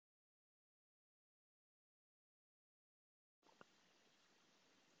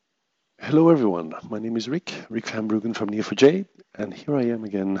Hello everyone, my name is Rik Van Bruggen from Neo4j, and here I am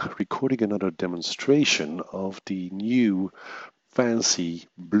again recording another demonstration of the new fancy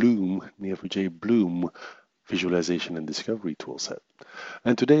Bloom, Neo4j Bloom visualization and discovery toolset.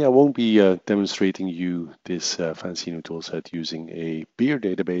 And today I won't be demonstrating you this fancy new toolset using a beer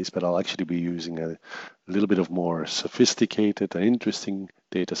database, but I'll actually be using a little bit of more sophisticated and interesting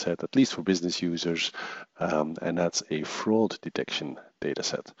data set, at least for business users, and that's a fraud detection data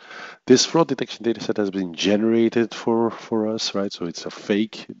set. This fraud detection data set has been generated for us, right? So it's a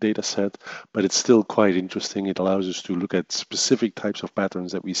fake data set, but it's still quite interesting. It allows us to look at specific types of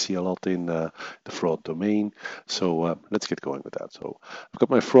patterns that we see a lot in the fraud domain. So let's get going with that. So I've got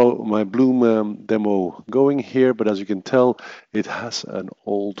my Bloom demo going here, but as you can tell, it has an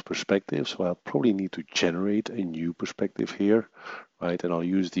old perspective. So I'll probably need to generate a new perspective here, right? And I'll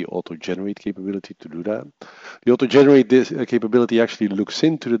use the auto-generate capability to do that. The auto-generate capability actually looks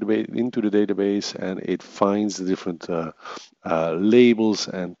into the database and it finds the different labels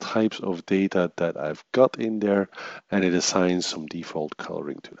and types of data that I've got in there, and it assigns some default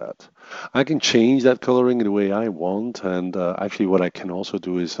coloring to that. I can change that coloring in the way I want, and actually what I can also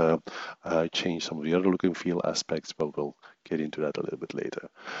do is change some of the other look and feel aspects, but we'll get into that a little bit later.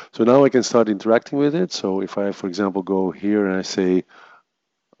 So now I can start interacting with it. So if I, for example, go here and I say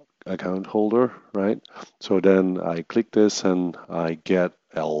account holder, right? So then I click this and I get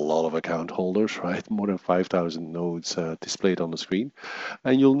a lot of account holders, right? More than 5,000 nodes displayed on the screen.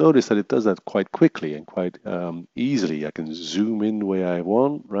 And you'll notice that it does that quite quickly and quite easily. I can zoom in the way I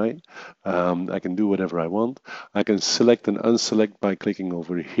want, right? I can do whatever I want. I can select and unselect by clicking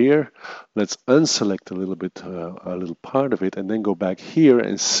over here. Let's unselect a little bit, a little part of it, and then go back here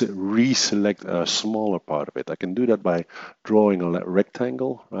and reselect a smaller part of it. I can do that by drawing a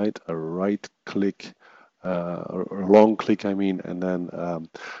rectangle, right? A right click, or a long click, I mean, and then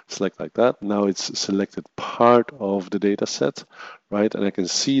select like that. Now it's selected part of the data set, right? And I can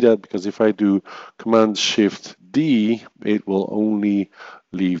see that because if I do Command Shift D, it will only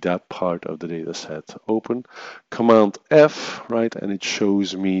leave that part of the data set open. Command F, right? And it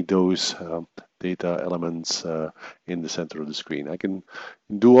shows me those data elements in the center of the screen. I can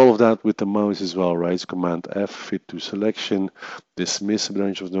do all of that with the mouse as well, right? So Command F, fit to selection, dismiss a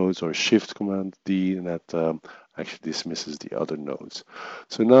bunch of nodes, or Shift Command D, and that actually dismisses the other nodes.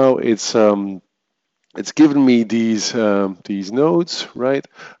 So now it's given me these nodes, right?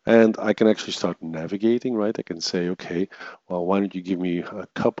 And I can actually start navigating, right? I can say, okay, well, why don't you give me a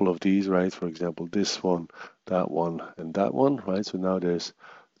couple of these, right? For example, this one, and that one, right? So now there's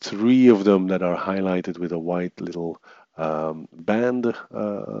 3 of them that are highlighted with a white little band at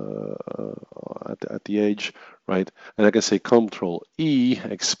the edge, right? And I can say Control E,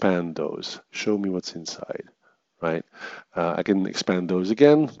 expand those, show me what's inside, right? I can expand those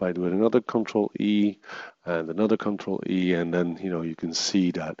again by doing another Control E and another Control E, and then you can see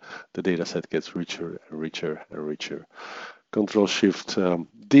that the data set gets richer and richer and richer. Control Shift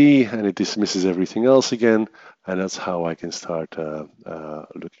D, and it dismisses everything else again, and that's how I can start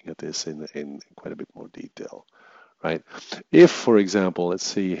looking at this in quite a bit more detail. Right. If, for example, let's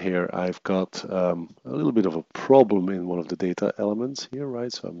see here, I've got a little bit of a problem in one of the data elements here,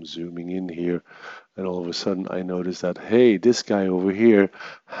 right? So I'm zooming in here, and all of a sudden I notice that, hey, this guy over here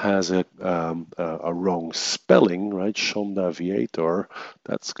has a wrong spelling, right? Shonda Viator.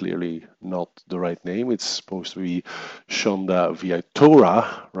 That's clearly not the right name. It's supposed to be Shonda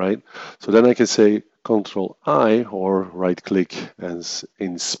Viatora, right? So then I can say Control I, or right click and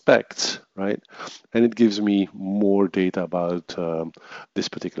inspect, right? And it gives me more data about this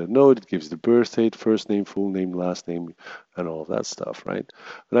particular node. It gives the birth date, first name, full name, last name, and all of that stuff, right?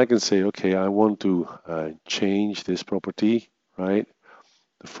 And I can say, okay, I want to change this property, right?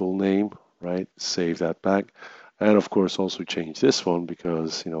 The full name, right? Save that back. And of course, also change this one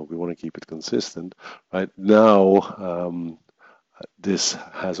because, we want to keep it consistent, right? Now, this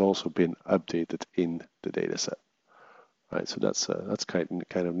has also been updated in the data set. Right, so that's kind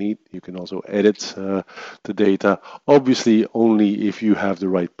of neat. You can also edit the data, obviously only if you have the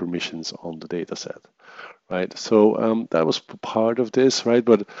right permissions on the data set. Right, so that was part of this, right?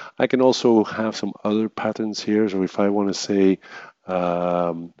 But I can also have some other patterns here. So if I want to say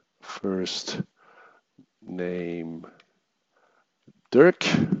first name Dirk,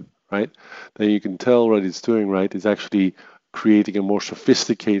 right? Then you can tell what it's doing, right? It's actually creating a more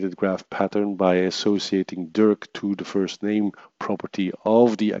sophisticated graph pattern by associating Dirk to the first name property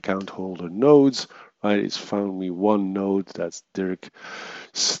of the account holder nodes, right? It's found me one node, that's Dirk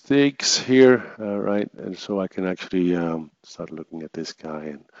Steaks here, right? And so I can actually start looking at this guy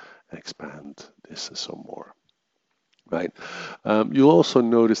and expand this some more. right? You'll also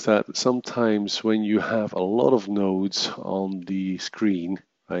notice that sometimes when you have a lot of nodes on the screen,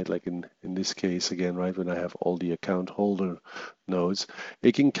 right, like in this case again, right, when I have all the account holder nodes,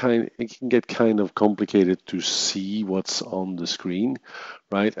 it can get kind of complicated to see what's on the screen,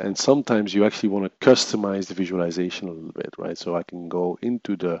 right? And sometimes you actually want to customize the visualization a little bit, right? So I can go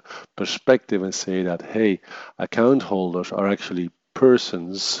into the perspective and say that, hey, account holders are actually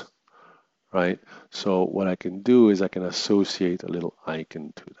persons, right? So what I can do is I can associate a little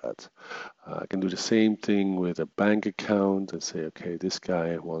icon to that. I can do the same thing with a bank account and say, okay, this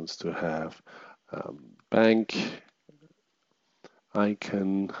guy wants to have bank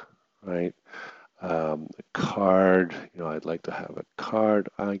icon, right? A card, I'd like to have a card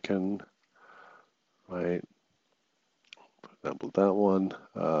icon, right? For example, that one,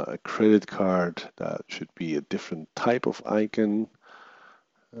 a credit card, that should be a different type of icon,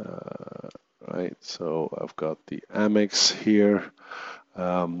 right? So I've got the Amex here.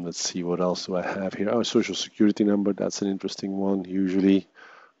 Let's see, what else do I have here? Oh, social security number, that's an interesting one usually,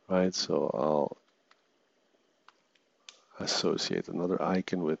 right? So I'll associate another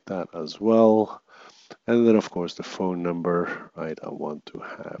icon with that as well. And then of course the phone number, right? I want to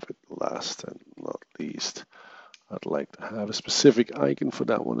have it last and not least. I'd like to have a specific icon for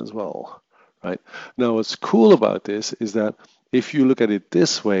that one as well, right? Now what's cool about this is that if you look at it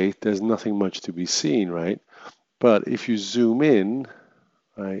this way, there's nothing much to be seen, right? But if you zoom in,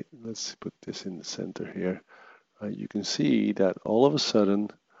 right, let's put this in the center here, right, you can see that all of a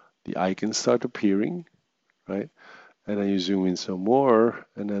sudden the icons start appearing, right? And then you zoom in some more,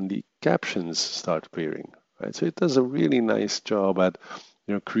 and then the captions start appearing, right? So it does a really nice job at,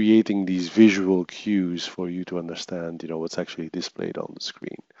 creating these visual cues for you to understand, what's actually displayed on the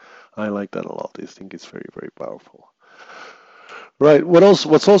screen. I like that a lot. I think it's very, very powerful. Right.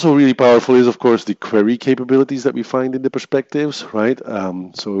 What's also really powerful is, of course, the query capabilities that we find in the perspectives, right?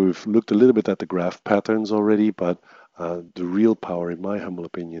 So we've looked a little bit at the graph patterns already, but the real power, in my humble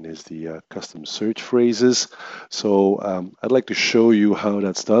opinion, is the custom search phrases. So I'd like to show you how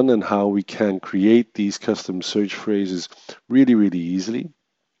that's done and how we can create these custom search phrases really, really easily.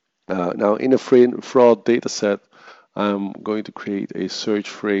 Now, in a fraud data set, I'm going to create a search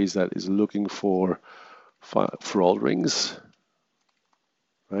phrase that is looking for fraud rings,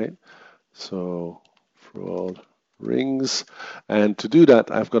 right? So fraud rings. And to do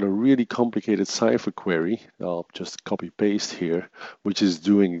that, I've got a really complicated cipher query. I'll just copy paste here, which is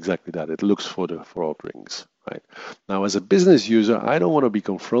doing exactly that. It looks for the fraud rings, right? Now, as a business user, I don't want to be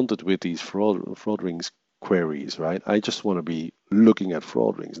confronted with these fraud rings queries, right? I just want to be looking at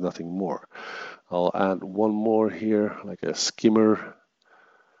fraud rings, nothing more. I'll add one more here, like a skimmer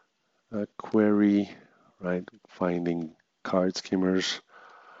query, right? Finding card skimmers.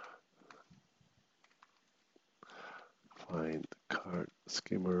 Find card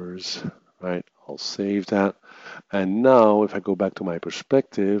skimmers, right? I'll save that. And now if I go back to my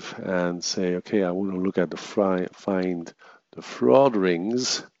perspective and say, okay, I want to look at the find the fraud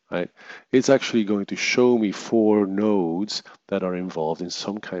rings, right? It's actually going to show me 4 nodes that are involved in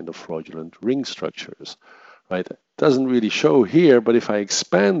some kind of fraudulent ring structures, right? It doesn't really show here, but if I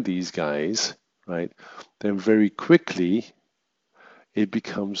expand these guys, right, then very quickly it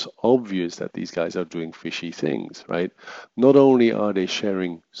becomes obvious that these guys are doing fishy things, right? Not only are they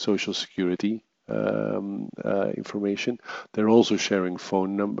sharing social security information, they're also sharing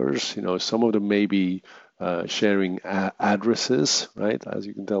phone numbers. Some of them may be sharing addresses, right? As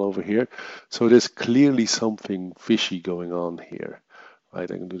you can tell over here. So there's clearly something fishy going on here,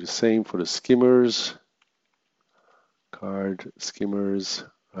 right? I can do the same for the skimmers, card skimmers,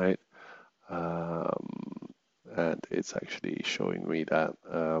 right? And it's actually showing me that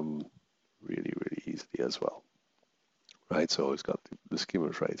really, really easily as well, right? So it's got the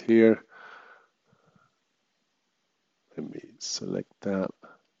skimmers right here. Let me select that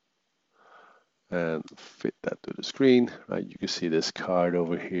and fit that to the screen, right? You can see this card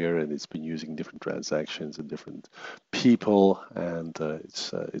over here, and it's been using different transactions and different people, and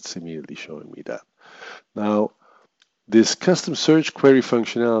it's immediately showing me that. Now, this custom search query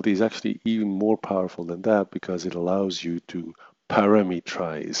functionality is actually even more powerful than that because it allows you to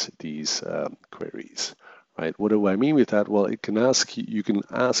parameterize these queries, right? What do I mean with that? Well, you can ask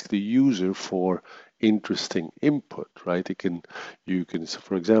the user for interesting input, right? You can,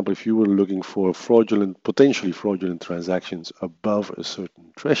 for example, if you were looking for potentially fraudulent transactions above a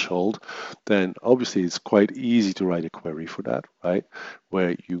certain threshold, then obviously it's quite easy to write a query for that, right?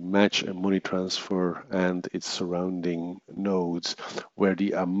 Where you match a money transfer and its surrounding nodes, where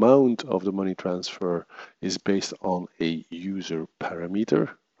the amount of the money transfer is based on a user parameter,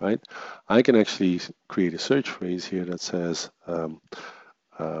 right? I can actually create a search phrase here that says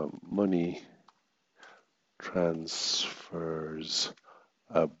money transfers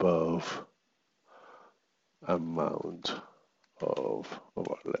above amount of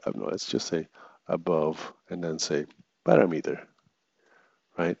no, let's just say above and then say parameter,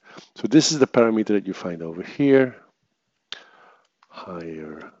 right? So this is the parameter that you find over here.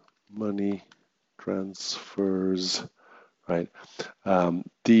 Higher money transfers, right?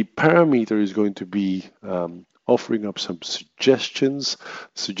 The parameter is going to be offering up some suggestions.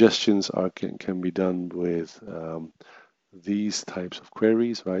 Suggestions can be done with these types of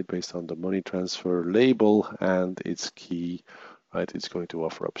queries, right? Based on the money transfer label and its key, right? It's going to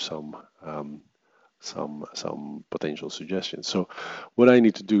offer up some potential suggestions. So what I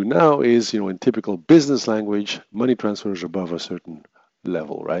need to do now is, in typical business language, money transfers above a certain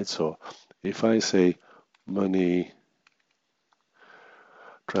level, right? So if I say money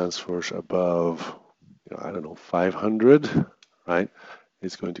transfers above, I don't know, 500, right?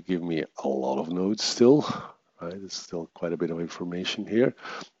 It's going to give me a lot of nodes still, right? It's still quite a bit of information here.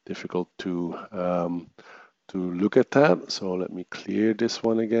 Difficult to look at that. So let me clear this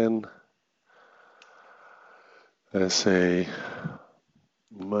one again. Say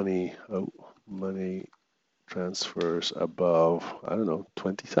money transfers above, I don't know,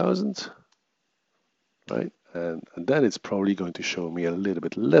 20,000, right? And then it's probably going to show me a little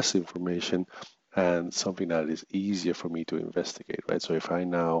bit less information and something that is easier for me to investigate, right? So if I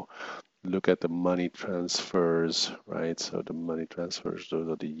now look at the money transfers, right? So the money transfers, those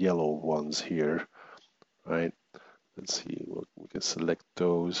are the yellow ones here, right? Let's see, we can select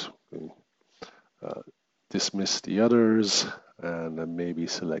those, dismiss the others, and then maybe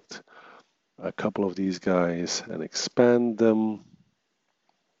select a couple of these guys and expand them.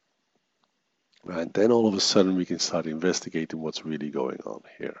 And then all of a sudden we can start investigating what's really going on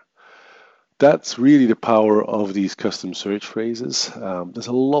here. That's really the power of these custom search phrases. There's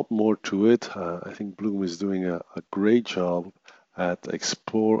a lot more to it. I think Bloom is doing a great job at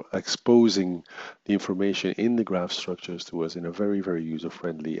exposing the information in the graph structures to us in a very, very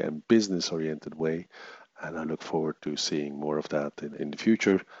user-friendly and business-oriented way. And I look forward to seeing more of that in the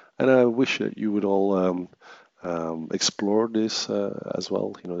future. And I wish that you would all explore this as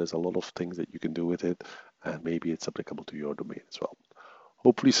well. There's a lot of things that you can do with it, and maybe it's applicable to your domain as well.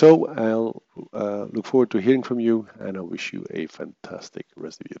 Hopefully so. I'll look forward to hearing from you, and I wish you a fantastic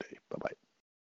rest of your day. Bye-bye.